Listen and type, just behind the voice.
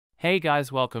Hey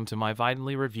guys, welcome to my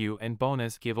Vidently review and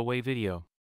bonus giveaway video.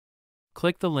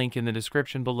 Click the link in the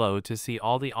description below to see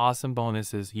all the awesome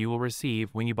bonuses you will receive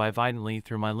when you buy Vidently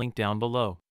through my link down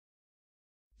below.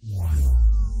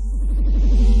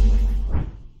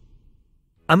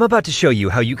 I'm about to show you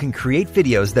how you can create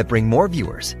videos that bring more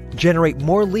viewers, generate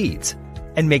more leads,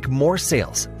 and make more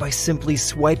sales by simply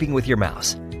swiping with your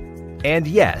mouse. And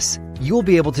yes, you will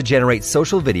be able to generate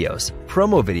social videos,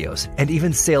 promo videos, and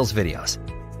even sales videos.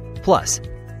 Plus,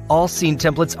 all scene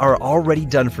templates are already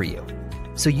done for you,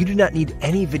 so you do not need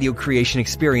any video creation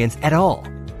experience at all.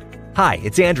 Hi,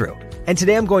 it's Andrew, and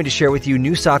today I'm going to share with you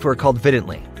new software called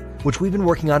Vidently, which we've been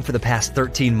working on for the past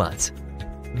 13 months.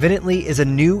 Vidently is a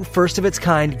new,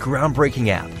 first-of-its-kind, groundbreaking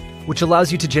app, which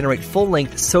allows you to generate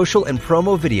full-length social and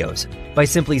promo videos by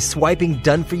simply swiping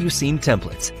done-for-you scene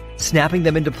templates, snapping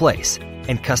them into place,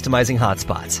 and customizing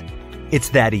hotspots. It's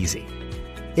that easy.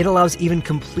 It allows even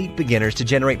complete beginners to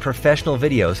generate professional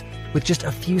videos with just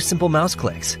a few simple mouse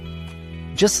clicks.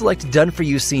 Just select Done For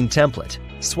You Scene Template,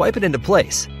 swipe it into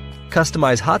place,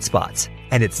 customize hotspots,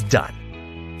 and it's done.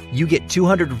 You get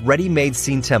 200 ready-made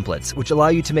scene templates which allow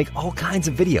you to make all kinds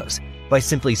of videos by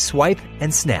simply swipe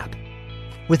and snap.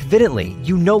 With Vidently,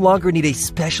 you no longer need a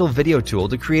special video tool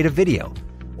to create a video,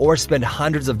 or spend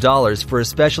hundreds of dollars for a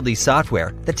specialty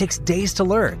software that takes days to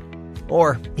learn.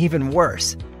 Or even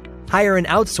worse, hire an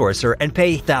outsourcer and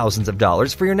pay thousands of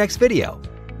dollars for your next video.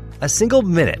 A single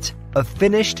minute of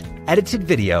finished, edited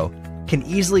video can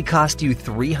easily cost you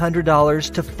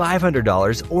 $300 to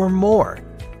 $500 or more.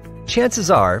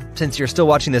 Chances are, since you're still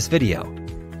watching this video,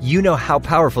 you know how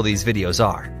powerful these videos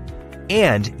are.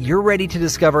 And you're ready to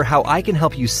discover how I can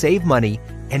help you save money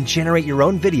and generate your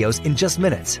own videos in just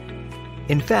minutes.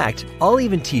 In fact, I'll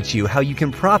even teach you how you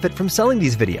can profit from selling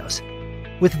these videos.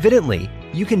 With Vidently,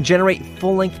 you can generate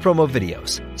full-length promo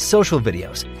videos, social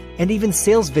videos, and even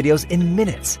sales videos in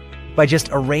minutes by just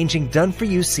arranging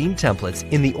done-for-you scene templates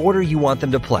in the order you want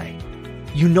them to play.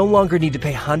 You no longer need to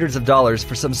pay hundreds of dollars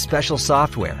for some special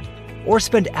software or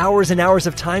spend hours and hours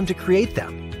of time to create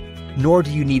them. Nor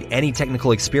do you need any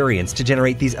technical experience to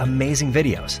generate these amazing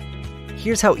videos.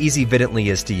 Here's how easy Vidently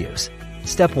is to use.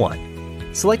 Step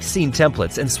 1. Select scene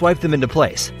templates and swipe them into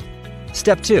place.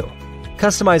 Step 2.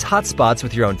 Customize hotspots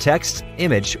with your own text,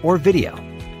 image, or video.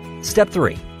 Step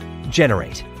 3.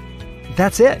 Generate.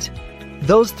 That's it.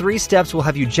 Those 3 steps will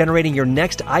have you generating your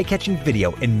next eye-catching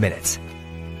video in minutes.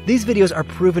 These videos are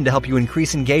proven to help you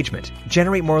increase engagement,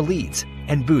 generate more leads,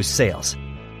 and boost sales.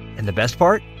 And the best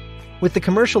part? With the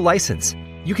commercial license,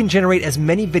 you can generate as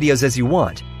many videos as you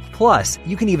want. Plus,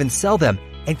 you can even sell them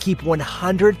and keep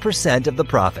 100% of the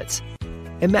profits.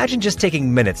 Imagine just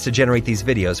taking minutes to generate these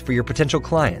videos for your potential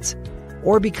clients,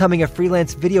 or becoming a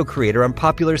freelance video creator on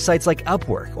popular sites like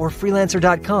Upwork or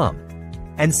freelancer.com,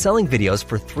 and selling videos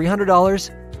for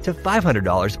 $300 to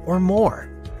 $500 or more.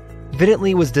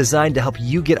 Vidently was designed to help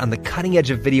you get on the cutting edge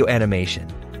of video animation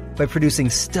by producing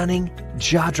stunning,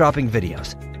 jaw-dropping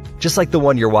videos, just like the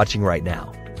one you're watching right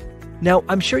now. Now,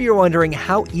 I'm sure you're wondering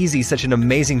how easy such an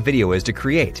amazing video is to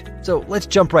create, so let's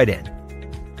jump right in.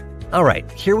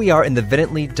 Alright, here we are in the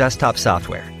Vidently desktop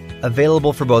software,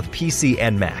 available for both PC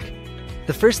and Mac.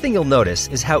 The first thing you'll notice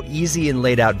is how easy and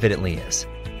laid out Vidently is.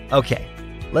 Okay,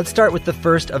 let's start with the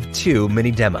first of 2 mini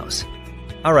demos.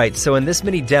 Alright, so in this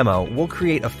mini demo, we'll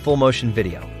create a full motion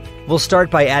video. We'll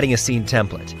start by adding a scene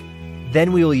template.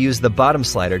 Then we will use the bottom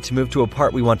slider to move to a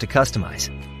part we want to customize.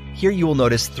 Here you will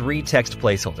notice 3 text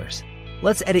placeholders.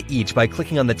 Let's edit each by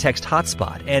clicking on the text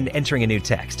hotspot and entering a new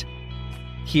text.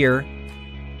 Here,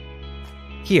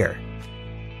 here,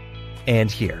 and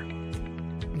here.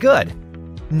 Good.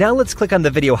 Now let's click on the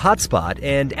video hotspot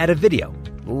and add a video,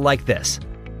 like this.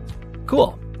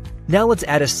 Cool. Now let's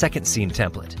add a second scene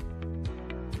template.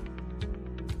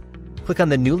 Click on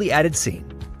the newly added scene,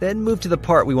 then move to the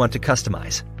part we want to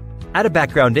customize. Add a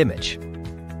background image.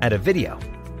 Add a video.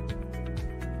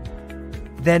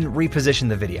 Then reposition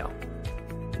the video.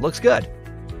 Looks good.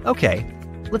 Okay,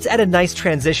 let's add a nice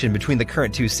transition between the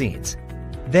current 2 scenes.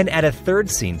 Then add a third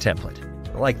scene template,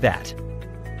 like that.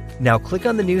 Now click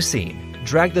on the new scene.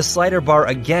 Drag the slider bar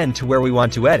again to where we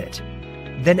want to edit,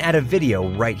 then add a video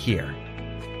right here.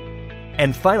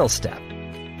 And final step,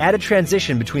 add a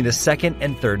transition between the second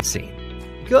and third scene.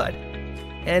 Good.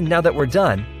 And now that we're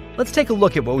done, let's take a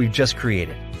look at what we've just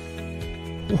created.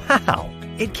 Wow,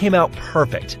 it came out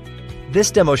perfect. This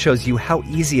demo shows you how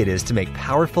easy it is to make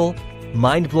powerful,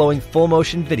 mind-blowing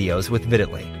full-motion videos with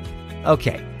Vidently.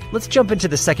 Okay, let's jump into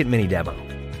the second mini demo.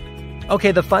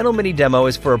 Okay, the final mini demo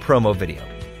is for a promo video.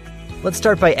 Let's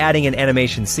start by adding an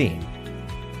animation scene.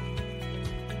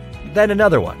 Then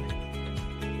another one.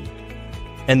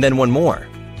 And then one more.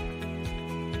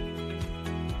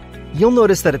 you'll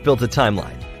notice that it builds a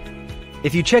timeline.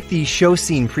 If you check the Show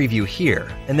Scene preview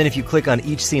here, and then if you click on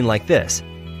each scene like this,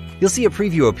 you'll see a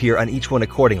preview appear on each one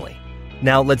accordingly.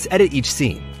 Now let's edit each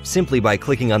scene, simply by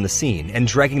clicking on the scene and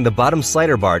dragging the bottom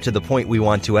slider bar to the point we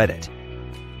want to edit.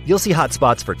 You'll see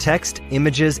hotspots for text,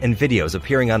 images, and videos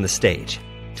appearing on the stage.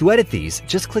 To edit these,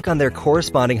 just click on their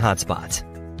corresponding hotspots.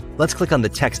 Let's click on the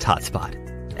text hotspot.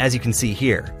 As you can see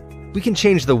here, we can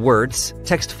change the words,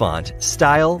 text font,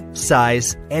 style,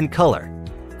 size, and color.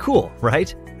 Cool,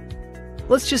 right?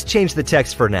 Let's just change the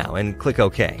text for now and click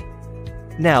OK.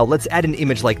 Now let's add an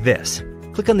image like this.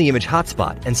 Click on the image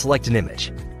hotspot and select an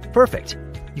image. Perfect.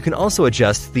 You can also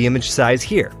adjust the image size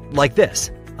here, like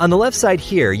this. On the left side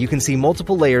here, you can see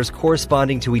multiple layers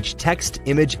corresponding to each text,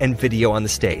 image, and video on the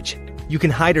stage. You can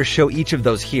hide or show each of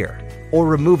those here, or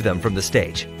remove them from the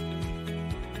stage.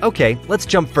 Okay, let's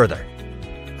jump further.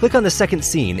 Click on the second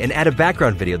scene and add a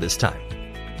background video this time.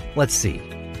 Let's see.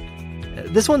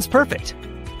 This one's perfect.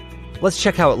 Let's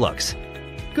check how it looks.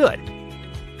 Good.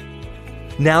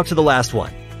 Now to the last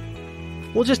one.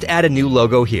 We'll just add a new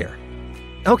logo here.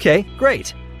 Okay,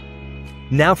 great.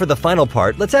 Now for the final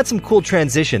part, let's add some cool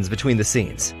transitions between the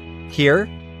scenes. Here,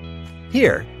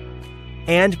 here,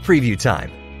 and preview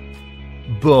time.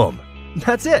 Boom.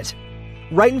 That's it.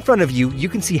 Right in front of you, you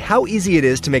can see how easy it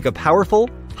is to make a powerful,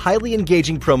 highly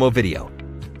engaging promo video.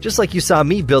 Just like you saw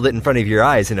me build it in front of your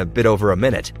eyes in a bit over a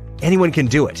minute, anyone can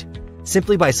do it,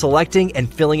 simply by selecting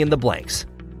and filling in the blanks.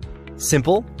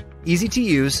 Simple, easy to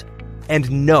use, and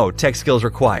no tech skills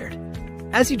required.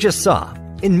 As you just saw,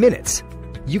 in minutes,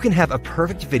 you can have a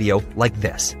perfect video like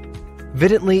this.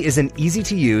 Vidently is an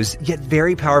easy-to-use yet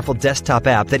very powerful desktop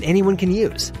app that anyone can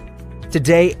use.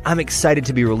 Today, I'm excited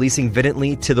to be releasing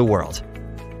Vidently to the world.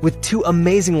 With 2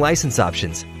 amazing license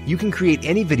options, you can create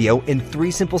any video in 3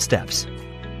 simple steps.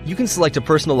 You can select a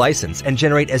personal license and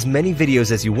generate as many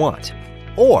videos as you want.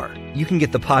 Or you can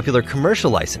get the popular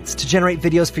commercial license to generate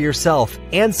videos for yourself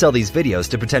and sell these videos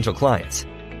to potential clients,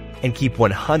 and keep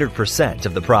 100%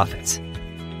 of the profits.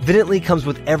 Vidently comes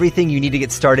with everything you need to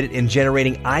get started in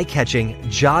generating eye-catching,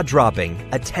 jaw-dropping,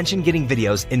 attention-getting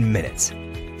videos in minutes.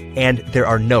 And there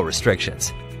are no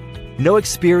restrictions. No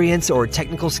experience or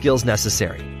technical skills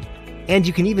necessary. And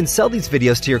you can even sell these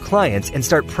videos to your clients and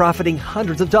start profiting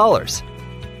hundreds of dollars.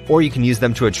 Or you can use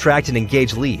them to attract and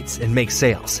engage leads and make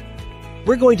sales.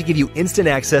 We're going to give you instant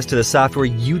access to the software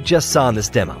you just saw in this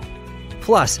demo.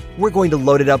 Plus, we're going to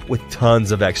load it up with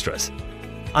tons of extras.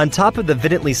 On top of the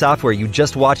Vidently software you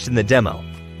just watched in the demo,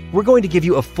 we're going to give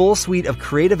you a full suite of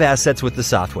creative assets with the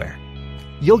software.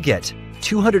 You'll get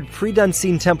 200 pre-done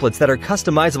scene templates that are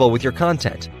customizable with your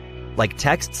content, like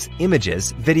texts,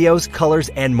 images, videos, colors,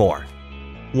 and more.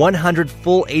 100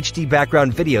 full HD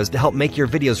background videos to help make your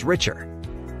videos richer.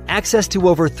 Access to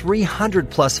over 300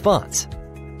 plus fonts.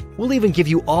 We'll even give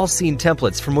you all scene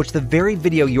templates from which the very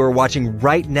video you are watching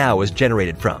right now is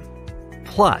generated from.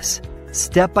 Plus,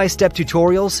 step-by-step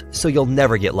tutorials so you'll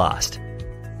never get lost.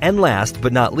 And last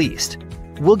but not least,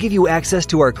 we'll give you access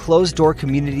to our closed-door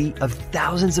community of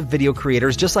thousands of video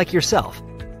creators just like yourself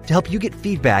to help you get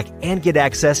feedback and get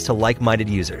access to like-minded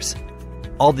users.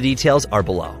 All the details are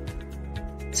below.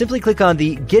 Simply click on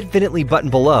the Get Vidently button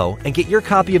below and get your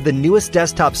copy of the newest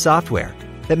desktop software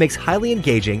that makes highly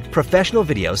engaging, professional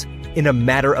videos in a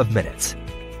matter of minutes.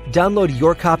 Download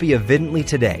your copy of Vidently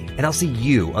today, and I'll see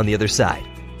you on the other side.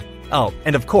 Oh,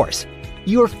 and of course,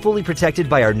 you are fully protected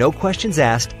by our no questions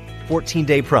asked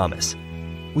 14-day promise.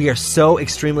 We are so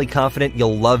extremely confident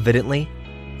you'll love Vidently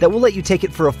that we'll let you take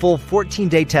it for a full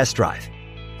 14-day test drive.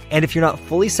 And if you're not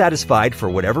fully satisfied for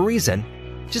whatever reason,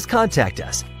 just contact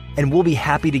us and we'll be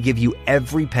happy to give you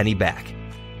every penny back.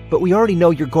 But we already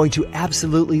know you're going to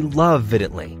absolutely love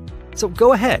Vidently. So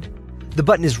go ahead. The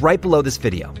button is right below this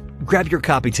video. Grab your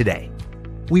copy today.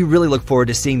 We really look forward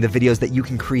to seeing the videos that you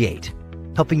can create,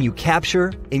 helping you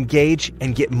capture, engage,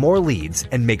 and get more leads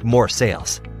and make more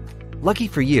sales. Lucky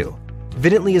for you,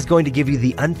 Vidently is going to give you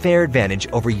the unfair advantage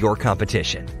over your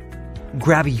competition.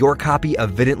 Grab your copy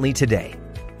of Vidently today.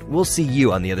 We'll see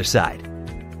you on the other side.